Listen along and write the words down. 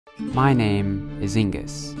My name is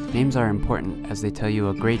Ingus. Names are important as they tell you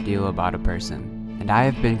a great deal about a person, and I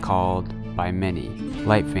have been called by many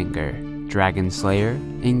Lightfinger, Dragon Slayer,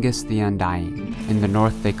 Ingus the Undying. In the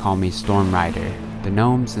north they call me Storm Rider. The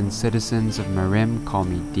gnomes and citizens of Merim call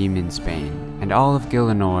me Demonsbane, and all of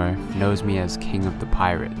Gielinor knows me as King of the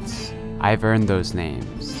Pirates. I've earned those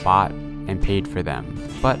names, bought and paid for them,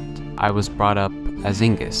 but I was brought up as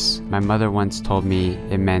Ingus. My mother once told me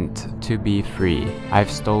it meant to be free.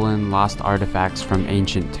 I've stolen lost artifacts from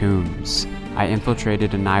ancient tombs. I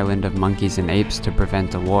infiltrated an island of monkeys and apes to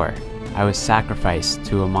prevent a war. I was sacrificed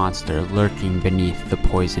to a monster lurking beneath the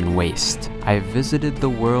poison waste. I visited the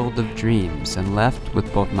world of dreams and left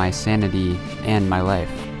with both my sanity and my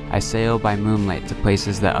life. I sail by moonlight to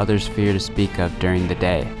places that others fear to speak of during the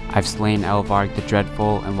day. I've slain Elvarg the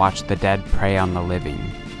Dreadful and watched the dead prey on the living.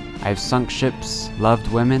 I've sunk ships,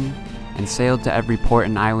 loved women, and sailed to every port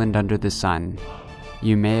and island under the sun.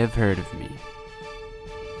 You may have heard of me.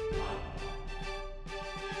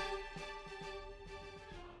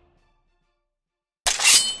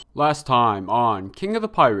 Last time on King of the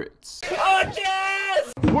Pirates. Oh,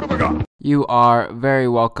 yes! What have I got? You are very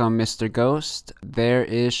welcome, Mr. Ghost. There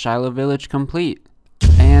is Shiloh Village complete.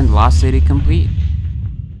 And Lost City complete.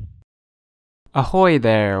 Ahoy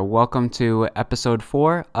there! Welcome to episode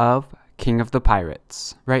 4 of King of the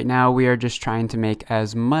Pirates. Right now we are just trying to make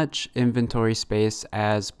as much inventory space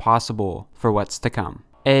as possible for what's to come.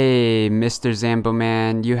 Hey, Mr.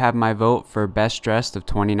 Zamboman, you have my vote for Best Dressed of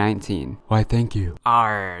 2019. Why, thank you.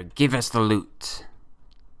 Arr, give us the loot.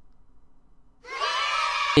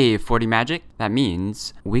 Hey, 40 magic? That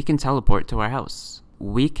means we can teleport to our house.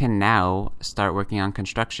 We can now start working on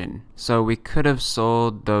construction. So we could have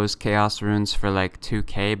sold those chaos runes for like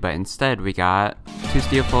 2k, but instead we got 2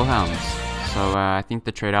 steel full helms. So I think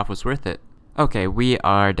the trade-off was worth it. Okay, we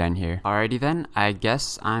are done here. Alrighty then, I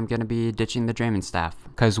guess I'm gonna be ditching the Drayman staff,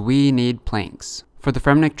 cause we need planks. For the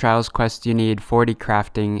Fremnik Trials quest you need 40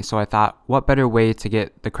 crafting, so I thought what better way to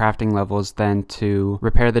get the crafting levels than to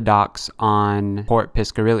repair the docks on Port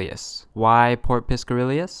Piscarilius. Why Port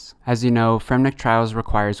Piscarilius? As you know, Fremnik Trials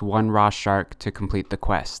requires 1 raw shark to complete the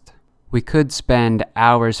quest. We could spend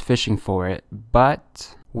hours fishing for it,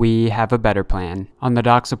 but we have a better plan. On the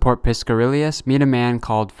docks of Port Piscarilius, meet a man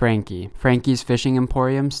called Frankie. Frankie's fishing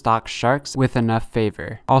emporium stocks sharks with enough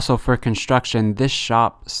favor. Also for construction, this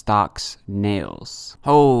shop stocks nails.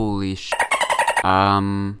 Holy sh**.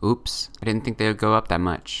 Oops. I didn't think they would go up that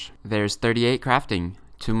much. There's 38 crafting.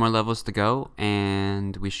 2 more levels to go,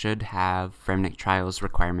 and we should have Fremnik Trials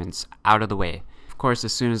requirements out of the way. Of course,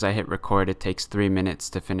 as soon as I hit record, it takes 3 minutes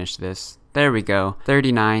to finish this. There we go.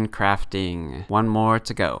 39 crafting. 1 more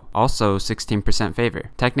to go. Also 16% favor.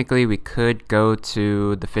 Technically we could go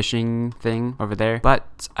to the fishing thing over there,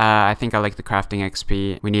 but I think I like the crafting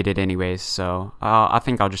XP. We need it anyways, so I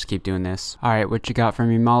think I'll just keep doing this. Alright, what you got for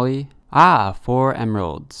me, Molly? Ah, 4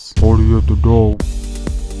 emeralds. Party at the door.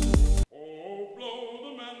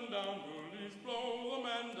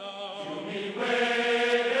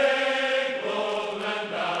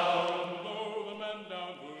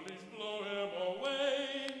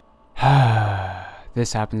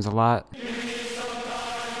 This happens a lot.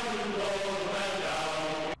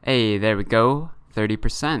 Hey, there we go.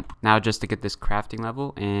 30%. Now just to get this crafting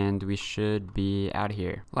level, and we should be out of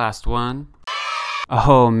here. Last one.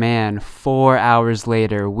 Oh man, 4 hours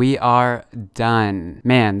later, we are done.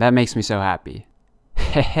 Man, that makes me so happy.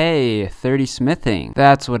 Hey, 30 smithing.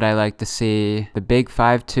 That's what I like to see. The big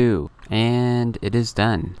 5-2. And it is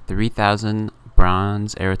done. 3,000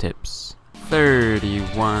 bronze arrow tips.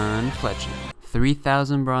 31 fletching.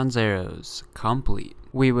 3,000 bronze arrows. Complete.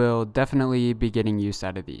 We will definitely be getting use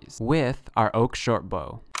out of these with our oak short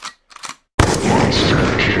bow.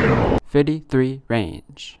 53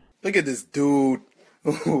 range. Look at this dude.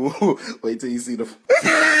 Wait till you see the... Look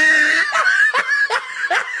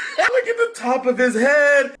at the top of his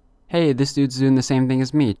head. Hey, this dude's doing the same thing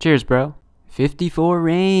as me. Cheers, bro. 54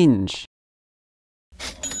 range.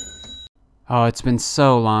 Oh, it's been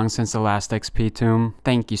so long since the last XP tomb.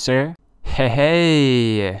 Thank you, sir.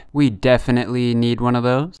 Hey, we definitely need one of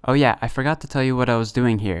those. Oh yeah, I forgot to tell you what I was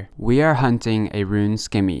doing here. We are hunting a rune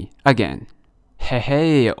skimmy. Again.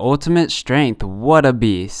 Hey, ultimate strength. What a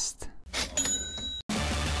beast.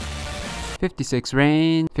 56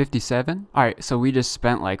 range, 57. Alright, so we just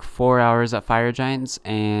spent like 4 hours at Fire Giants,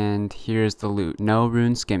 and here's the loot. No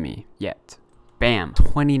rune skimmy yet. Bam,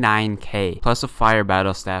 29k. Plus a fire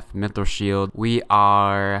battle staff, mithril shield. We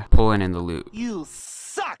are pulling in the loot. You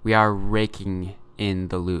suck. We are raking in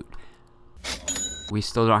the loot. We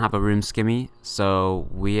still don't have a rune skimmy, so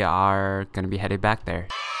we are gonna be headed back there.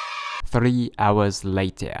 3 hours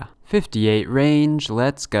later. 58 range,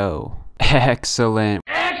 let's go. Excellent.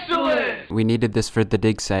 Excellent! We needed this for the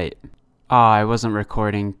dig site. Ah, I wasn't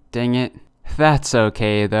recording, dang it. That's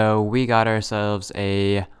okay though, we got ourselves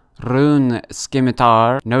a Rune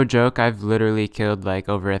Scimitar. No joke, I've literally killed like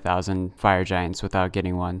over 1,000 fire giants without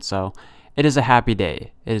getting one, so it is a happy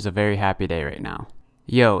day. It is a very happy day right now.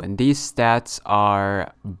 Yo, and these stats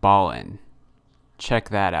are ballin'. Check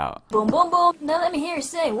that out. Boom, boom, boom. Now let me hear you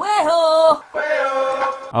say, way-ho!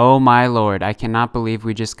 Oh my lord, I cannot believe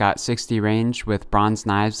we just got 60 range with bronze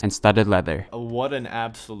knives and studded leather. What an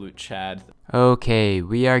absolute Chad. Okay,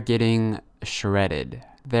 we are getting shredded.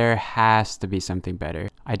 There has to be something better.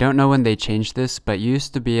 I don't know when they changed this, but you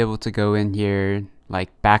used to be able to go in here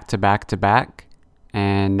like back to back to back.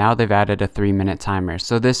 And now they've added a 3-minute timer,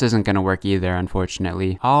 so this isn't gonna work either,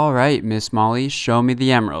 unfortunately. Alright, Miss Molly, show me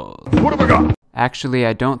the emerald. What have I got? Actually,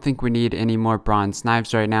 I don't think we need any more bronze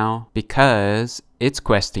knives right now, because it's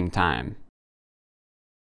questing time.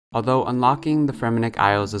 Although unlocking the Fremennik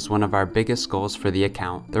Isles is one of our biggest goals for the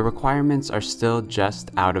account, the requirements are still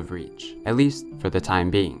just out of reach, at least for the time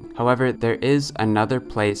being. However, there is another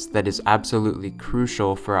place that is absolutely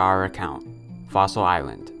crucial for our account. Fossil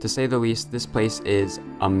Island. To say the least, this place is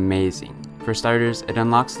amazing. For starters, it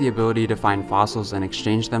unlocks the ability to find fossils and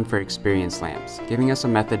exchange them for experience lamps, giving us a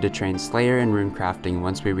method to train Slayer and rune crafting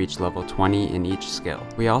once we reach level 20 in each skill.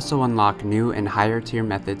 We also unlock new and higher tier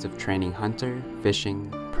methods of training Hunter,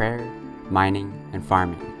 Fishing, Prayer, Mining, and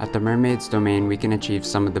Farming. At the Mermaid's Domain, we can achieve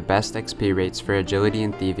some of the best XP rates for agility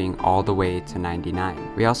and thieving all the way to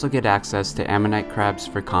 99. We also get access to ammonite crabs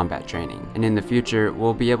for combat training, and in the future,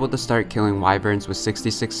 we'll be able to start killing wyverns with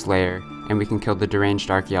 66 Slayer, and we can kill the deranged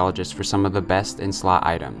archaeologist for some of the best in-slot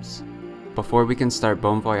items. Before we can start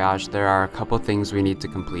Bon Voyage, there are a couple things we need to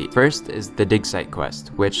complete. First is the dig site quest,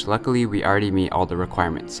 which luckily we already meet all the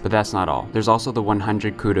requirements, but that's not all. There's also the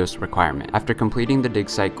 100 kudos requirement. After completing the dig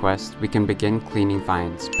site quest, we can begin cleaning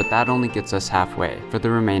finds, but that only gets us halfway. For the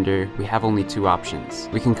remainder, we have only 2 options.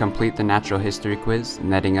 We can complete the natural history quiz,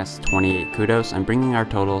 netting us 28 kudos and bringing our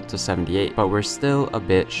total to 78, but we're still a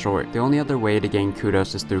bit short. The only other way to gain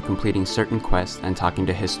kudos is through completing certain quests and talking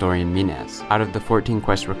to historian Minez. Out of the 14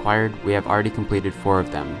 quests required, we have already completed 4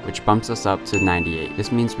 of them, which bumps us up to 98.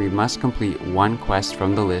 This means we must complete 1 quest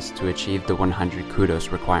from the list to achieve the 100 kudos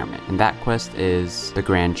requirement, and that quest is the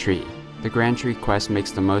Grand Tree. The Grand Tree quest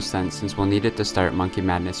makes the most sense since we'll need it to start Monkey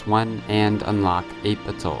Madness 1 and unlock Ape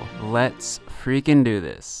Atoll. Let's freaking do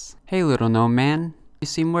this. Hey little gnome man, you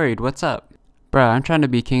seem worried, what's up? Bruh, I'm trying to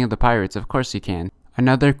be king of the pirates, of course you can.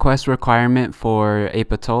 Another quest requirement for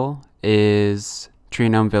Ape Atoll is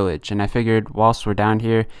Tirannwn Village, and I figured whilst we're down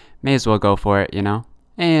here, may as well go for it, you know?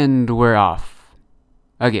 And we're off.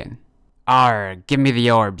 Again. Arr, give me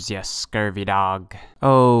the orbs, you scurvy dog.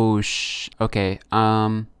 Oh, okay,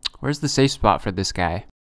 where's the safe spot for this guy?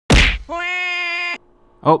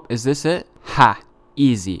 Oh, is this it? Ha,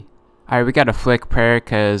 easy. Alright, we gotta flick prayer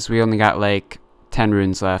because we only got like 10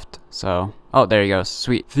 runes left, so. Oh, there he goes,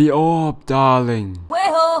 sweet. The orb, darling.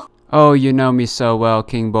 Way-ho! Oh, you know me so well,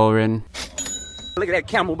 King Bolrin. Look at that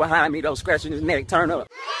camel behind me, though, scratching his neck. Turn up.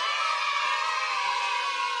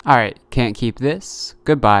 Alright, can't keep this.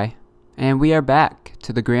 Goodbye. And we are back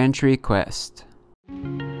to the Grand Tree quest.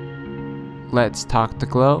 Let's talk to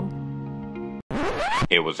Glow.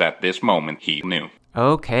 It was at this moment he knew.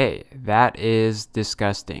 Okay, that is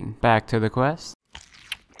disgusting. Back to the quest.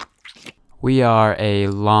 We are a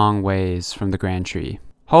long ways from the Grand Tree.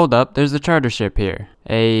 Hold up, there's a charter ship here.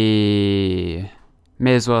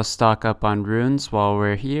 May as well stock up on runes while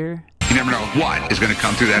we're here. You never know what is going to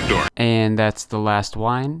come through that door. And that's the last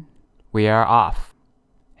wine. We are off.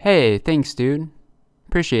 Hey, thanks dude.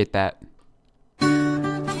 Appreciate that.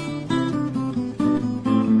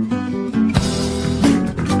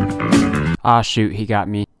 Aw shoot, he got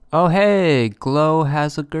me. Oh hey, Glow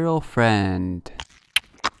has a girlfriend.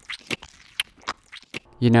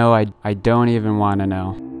 You know, I don't even want to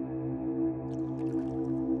know.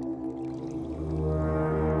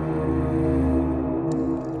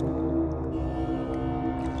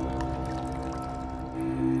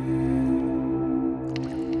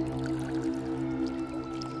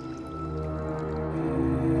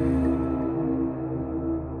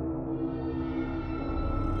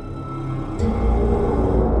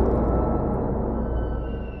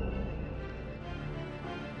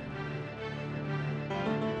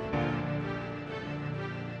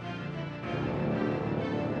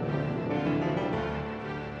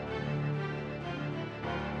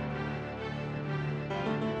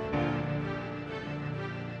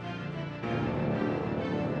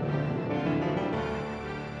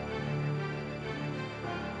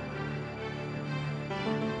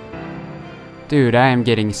 Dude, I am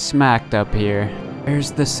getting smacked up here.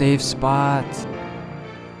 Where's the safe spot?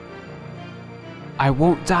 I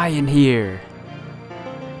won't die in here.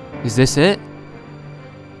 Is this it?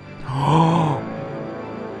 Oh.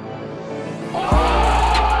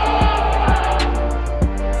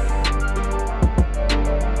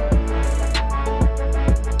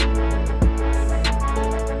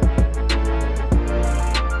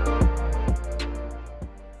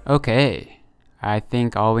 Okay, I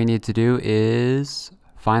think all we need to do is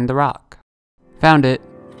find the rock. Found it.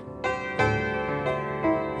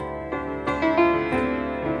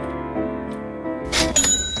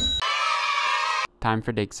 Time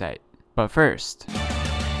for dig site. But first,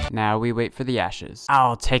 now we wait for the ashes.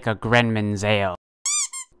 I'll take a Grenman's ale.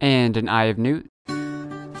 And an Eye of Newt.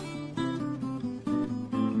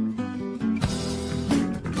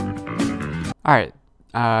 Alright,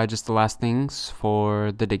 just the last things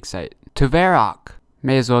for the dig site. To Varrock!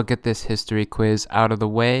 May as well get this history quiz out of the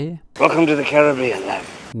way. Welcome to the Caribbean, then.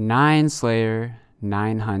 9 Slayer,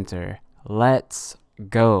 9 Hunter. Let's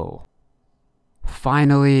go.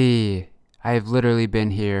 Finally! I've literally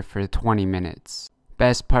been here for 20 minutes.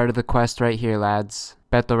 Best part of the quest right here, lads.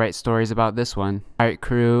 Bet they'll write stories about this one. Alright,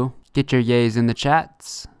 crew, get your yays in the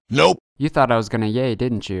chats. Nope. You thought I was gonna yay,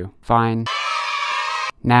 didn't you? Fine.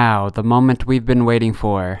 Now, the moment we've been waiting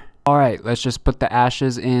for. Alright, let's just put the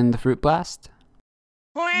ashes in the fruit blast.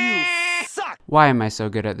 You suck! Why am I so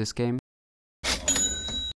good at this game?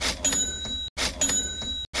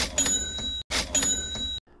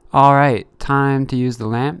 Alright, time to use the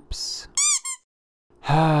lamps.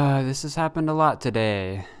 This has happened a lot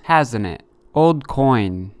today, hasn't it? Old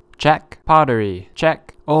coin, check. Pottery,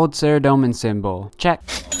 check. Old Saradomin symbol, check.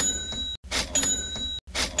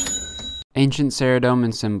 Ancient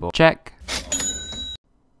Saradomin symbol, check.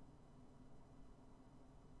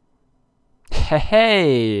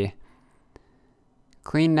 Hey!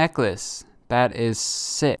 Clean necklace, that is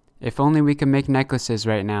sick. If only we could make necklaces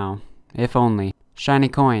right now. If only. Shiny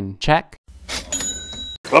coin, check.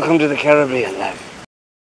 Welcome to the Caribbean, then.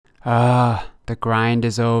 The grind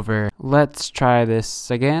is over. Let's try this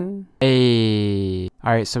again. Hey.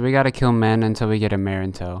 Alright, so we gotta kill men until we get a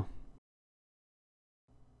Marinto.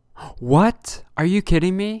 What? Are you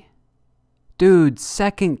kidding me? Dude,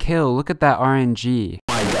 second kill. Look at that RNG.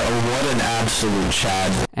 My god, what an absolute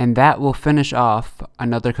chad. And that will finish off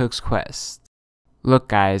another Cook's Quest. Look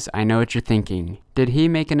guys, I know what you're thinking. Did he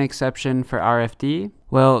make an exception for RFD?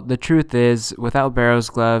 Well, the truth is, without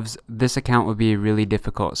Barrow's gloves, this account would be really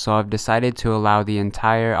difficult, so I've decided to allow the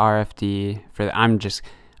entire RFD for I'm just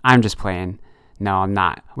playing. No, I'm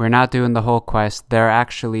not. We're not doing the whole quest. There are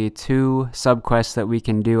actually 2 sub-quests that we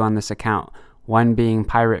can do on this account. One being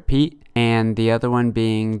Pirate Pete, and the other one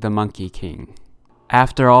being the Monkey King.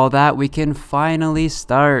 After all that, we can finally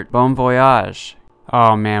start Bon Voyage.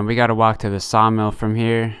 Oh man, we gotta walk to the sawmill from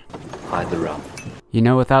here. Hide the rum. You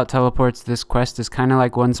know, without teleports, this quest is kinda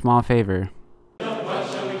like one small favor.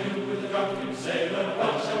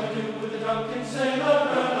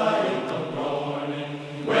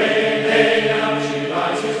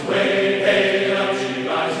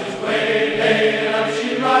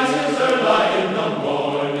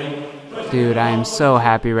 Dude, I am so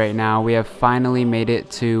happy right now. We have finally made it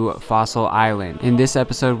to Fossil Island. In this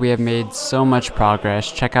episode, we have made so much progress.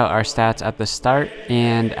 Check out our stats at the start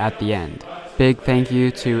and at the end. Big thank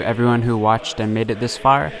you to everyone who watched and made it this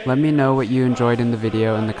far. Let me know what you enjoyed in the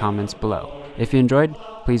video in the comments below. If you enjoyed,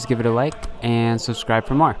 please give it a like and subscribe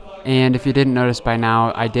for more. And if you didn't notice by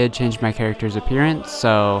now, I did change my character's appearance,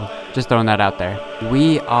 so just throwing that out there.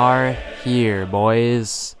 We are here,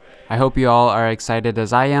 boys. I hope you all are excited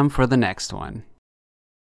as I am for the next one.